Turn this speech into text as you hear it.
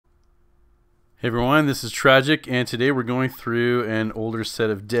Hey everyone, this is Tragic, and today we're going through an older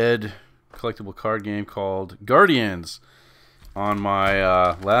set of dead collectible card game called Guardians. On my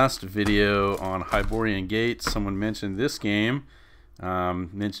last video on Hyborian Gates, someone mentioned this game,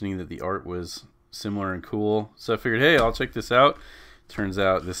 mentioning that the art was similar and cool. So I figured, hey, I'll check this out. Turns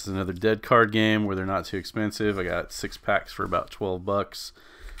out this is another dead card game where they're not too expensive. I got 6 packs for about 12 bucks.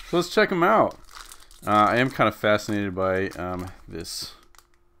 So let's check them out. I am kind of fascinated by this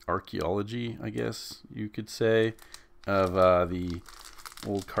archaeology, I guess you could say, of the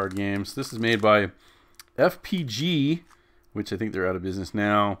old card games. This is made by FPG, which I think they're out of business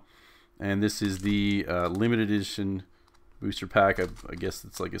now, and this is the limited edition booster pack. I guess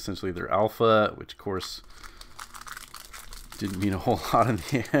it's like essentially their alpha, which of course didn't mean a whole lot in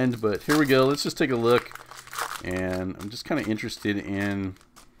the end, but here we go. Let's just take a look, and I'm just kind of interested in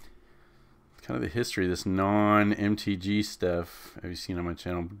kind of the history of this non-MTG stuff. Have you seen on my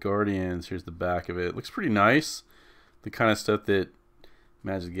channel? Guardians, here's the back of it. It looks pretty nice. The kind of stuff that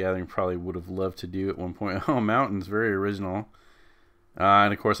Magic the Gathering probably would have loved to do at one point. Oh, Mountains, very original.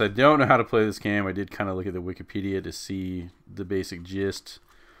 And of course, I don't know how to play this game. I did kind of look at the Wikipedia to see the basic gist.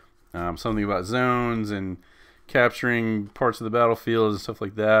 Something about zones and capturing parts of the battlefield and stuff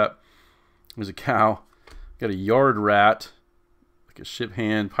like that. There's a cow. Got a yard rat, like a ship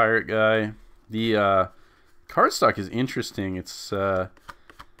hand pirate guy. The cardstock is interesting. It's I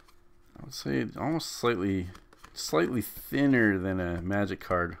would say almost slightly thinner than a Magic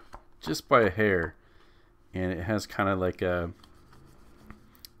card, just by a hair, and it has kind of like a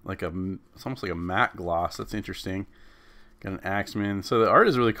it's almost like a matte gloss. That's interesting. Got an Axeman. So the art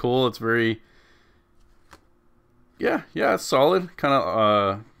is really cool. It's very yeah, it's solid. Kind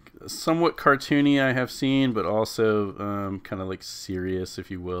of somewhat cartoony, I have seen, but also kind of like serious, if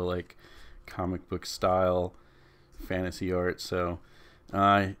you will, like comic book style fantasy art. So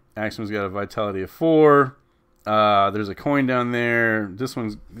Axeman's got a vitality of 4. There's a coin down there. This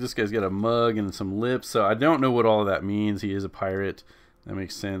guy's got a mug and some lips. So I don't know what all of that means. He is a pirate. That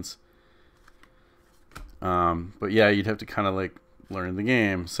makes sense. But yeah, you'd have to kind of like learn the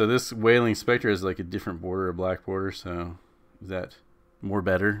game. So this Wailing Spectre is like a different border, a black border. So is that more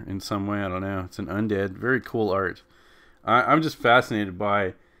better in some way? I don't know. It's an undead. Very cool art. I'm just fascinated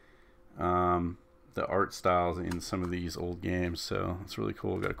by the art styles in some of these old games. So it's really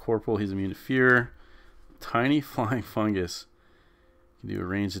cool. We've got a Corporal. He's immune to fear. Tiny flying fungus. Can do a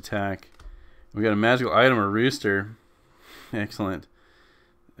ranged attack. We got a magical item, a rooster. Excellent.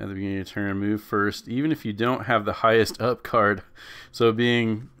 At the beginning of your turn, move first, even if you don't have the highest up card. So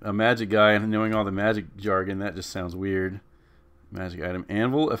being a Magic guy and knowing all the Magic jargon, that just sounds weird. Magic item,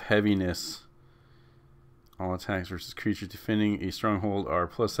 Anvil of Heaviness. All attacks versus creatures defending a stronghold are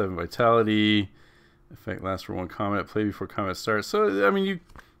 +7 vitality. Effect lasts for 1 combat. Play before combat starts. So I mean, you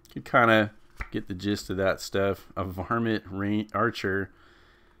could kind of get the gist of that stuff. A varmint archer,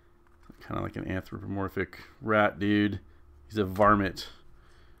 kind of like an anthropomorphic rat dude. He's a varmint.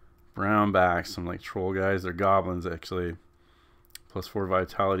 Brown backs, some like troll guys. They're goblins actually. +4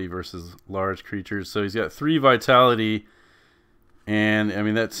 vitality versus large creatures. So he's got 3 vitality. And I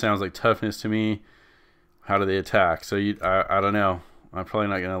mean, that sounds like toughness to me. How do they attack? So I don't know. I'm probably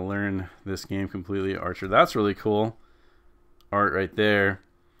not going to learn this game completely. Archer, that's really cool. Art right there.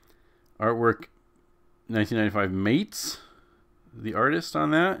 Artwork, 1995 Mates, the artist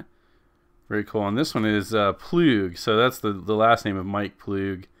on that. Very cool. And this one is Plug. So that's the last name of Mike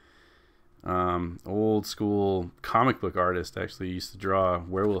Plug. Old school comic book artist. Actually used to draw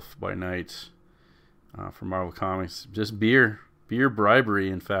Werewolf by Night for Marvel Comics. Just beer bribery,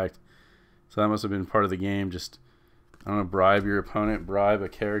 in fact. So that must have been part of the game. Just, I don't know, bribe your opponent, bribe a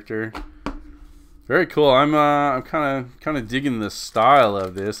character. Very cool. I'm kind of digging the style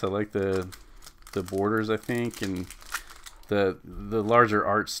of this. I like the borders, I think, and the larger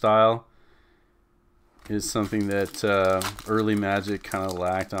art style is something that early Magic kind of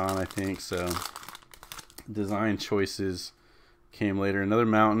lacked on, I think. So design choices came later. Another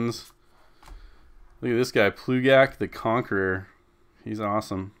Mountains. Look at this guy, Plugak the Conqueror. He's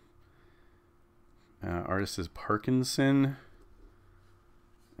awesome. Artist is Parkinson.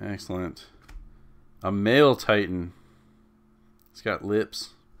 Excellent. A male Titan. It's got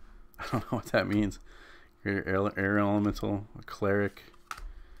lips. I don't know what that means. Air Elemental. A Cleric.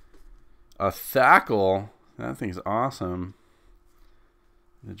 A Thackle. That thing's awesome.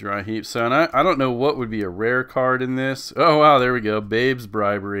 The Dry Heap. So, and I don't know what would be a rare card in this. Oh, wow. There we go. Babe's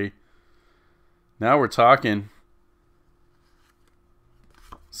Bribery. Now we're talking.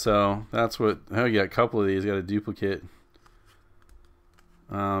 So that's what. Oh, you got a couple of these. Got a duplicate.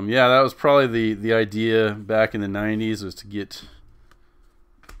 Yeah, that was probably the idea back in the 90s, was to get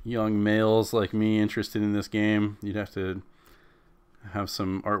young males like me interested in this game, you'd have to have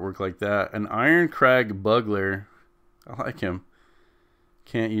some artwork like that. An Iron Crag Bugler. I like him.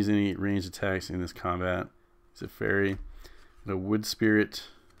 Can't use any ranged attacks in this combat. He's a fairy. The Wood Spirit,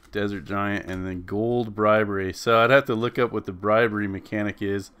 Desert Giant, and then Gold Bribery. So I'd have to look up what the bribery mechanic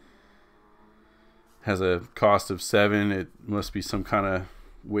is. Has a cost of 7. It must be some kind of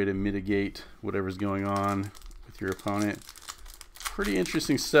way to mitigate whatever's going on with your opponent. Pretty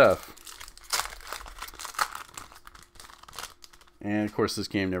interesting stuff. And of course this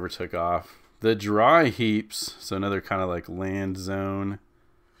game never took off. The Dry Heaps, so another kind of like land zone,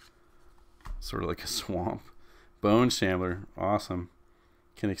 sort of like a swamp. Bone Shambler, awesome.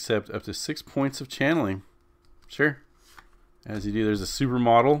 Can accept up to 6 points of channeling. Sure. As you do, there's a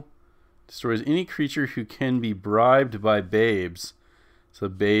supermodel. Destroys any creature who can be bribed by babes. So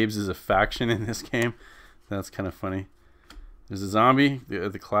babes is a faction in this game. That's kind of funny. There's a zombie,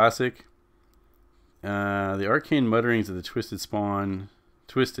 the classic. The arcane mutterings of the twisted spawn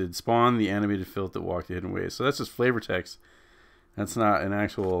the animated filth that walked the hidden ways. So that's just flavor text. That's not an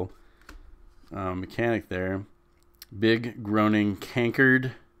actual mechanic there. Big groaning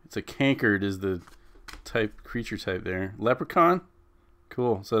cankered. It's a cankered is the type creature type there. Leprechaun.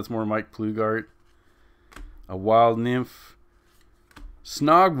 Cool. So that's more Mike Plugart. A wild nymph.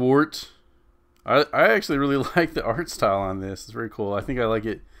 Snogwort. I actually really like the art style on this. It's very cool. I think I like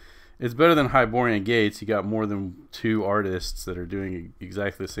it. It's better than Hyborian Gates. You got more than 2 artists that are doing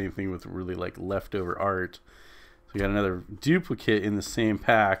exactly the same thing with really like leftover art. So you got another duplicate in the same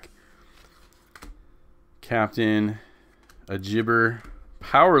pack. Captain, a Gibber,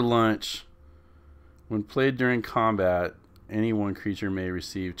 Power Lunch. When played during combat, any one creature may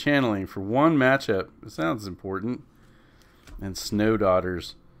receive channeling for 1 matchup. It sounds important. And Snow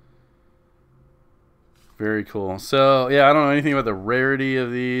Daughters. Very cool. So, yeah, I don't know anything about the rarity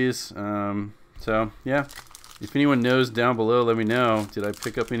of these. So, yeah. If anyone knows down below, let me know. Did I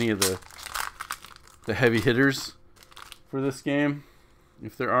pick up any of the heavy hitters for this game?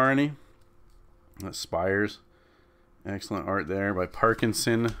 If there are any. That's Spires. Excellent art there by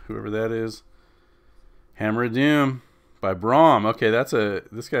Parkinson, whoever that is. Hammer of Doom by Braum. Okay,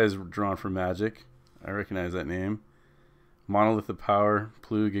 this guy's drawn for Magic. I recognize that name. Monolith of Power,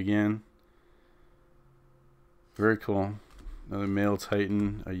 Plug again. Very cool. Another Male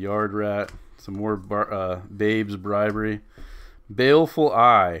Titan, a Yard Rat, some more Babes Bribery. Baleful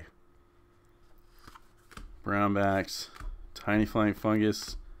Eye. Brownbacks, Tiny Flying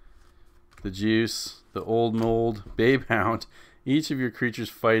Fungus, the Juice, the Old Mold, Babe Hound. Each of your creatures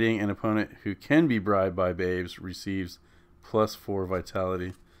fighting an opponent who can be bribed by babes receives +4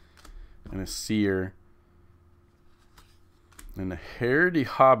 vitality. And a Seer. And the Hardy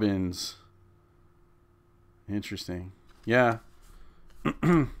Hobbins. Interesting. Yeah.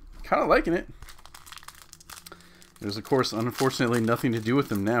 Kind of liking it. There's, of course, unfortunately nothing to do with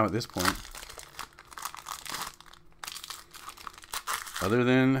them now at this point. Other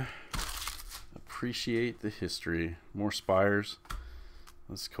than appreciate the history. More Spires.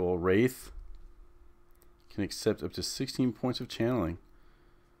 That's cool. Wraith. Can accept up to 16 points of channeling.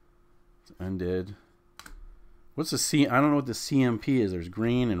 It's undead. What's the C? I don't know what the CMP is. There's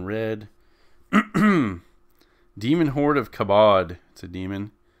green and red. Demon Horde of Kabod. It's a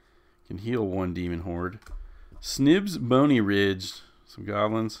demon. Can heal 1 demon horde. Snibs Bony Ridge. Some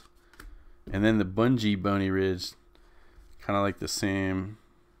goblins. And then the Bungee Bony Ridge. Kind of like the same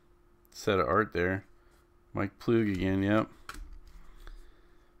set of art there. Mike Plug again, yep.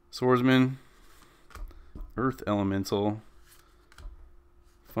 Swordsman. Earth Elemental.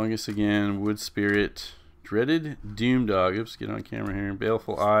 Fungus again. Wood Spirit. Dreaded Doomdog. Oops, get on camera here.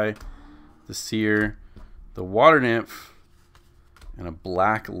 Baleful Eye. The Seer. The Water Nymph. And a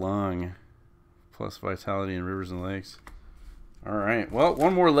Black Lung. Plus vitality in rivers and lakes. Alright, well,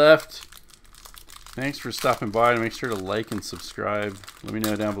 1 more left. Thanks for stopping by. Make sure to like and subscribe. Let me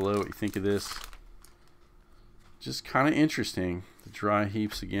know down below what you think of this. Just kind of interesting. The Dry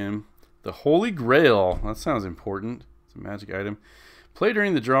Heaps again. The Holy Grail. That sounds important. It's a magic item. Play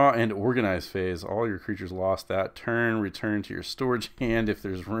during the draw and organize phase. All your creatures lost that turn. Return to your storage hand if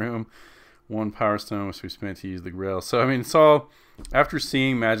there's room. 1 Power Stone must be spent to use the Grail. So, I mean, it's all... After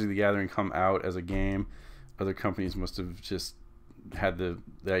seeing Magic the Gathering come out as a game, other companies must have just had the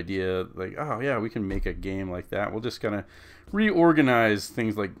idea, like, oh, yeah, we can make a game like that. We'll just kind of reorganize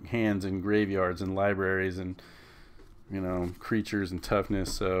things like hands and graveyards and libraries and, you know, creatures and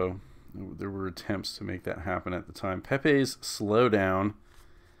toughness. So there were attempts to make that happen at the time. Pepe's Slowdown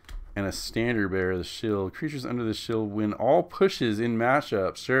and a Standard Bearer, the Shield. Creatures under the shield win all pushes in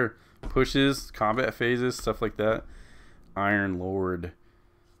matchups. Sure, pushes, combat phases, stuff like that. Iron Lord.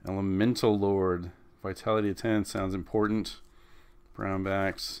 Elemental Lord. Vitality of 10 sounds important.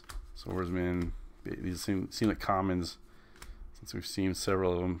 Brownbacks. Swordsman. These seem like commons, since we've seen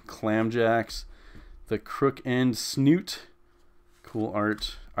several of them. Clamjacks. The Crook End Snoot. Cool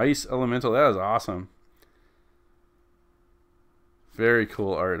art. Ice Elemental. That is awesome. Very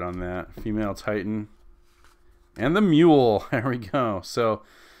cool art on that. Female Titan. And the Mule. There we go. So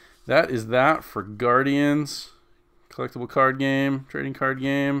that is that for Guardians. Collectible card game. Trading card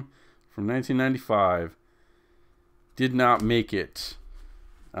game from 1995. Did not make it.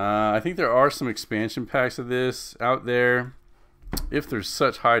 I think there are some expansion packs of this out there. If there's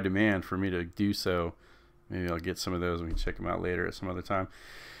such high demand for me to do so, maybe I'll get some of those and we can check them out later at some other time.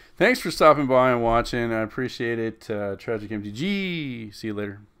 Thanks for stopping by and watching. I appreciate it. Tragic MTG. See you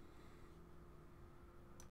later.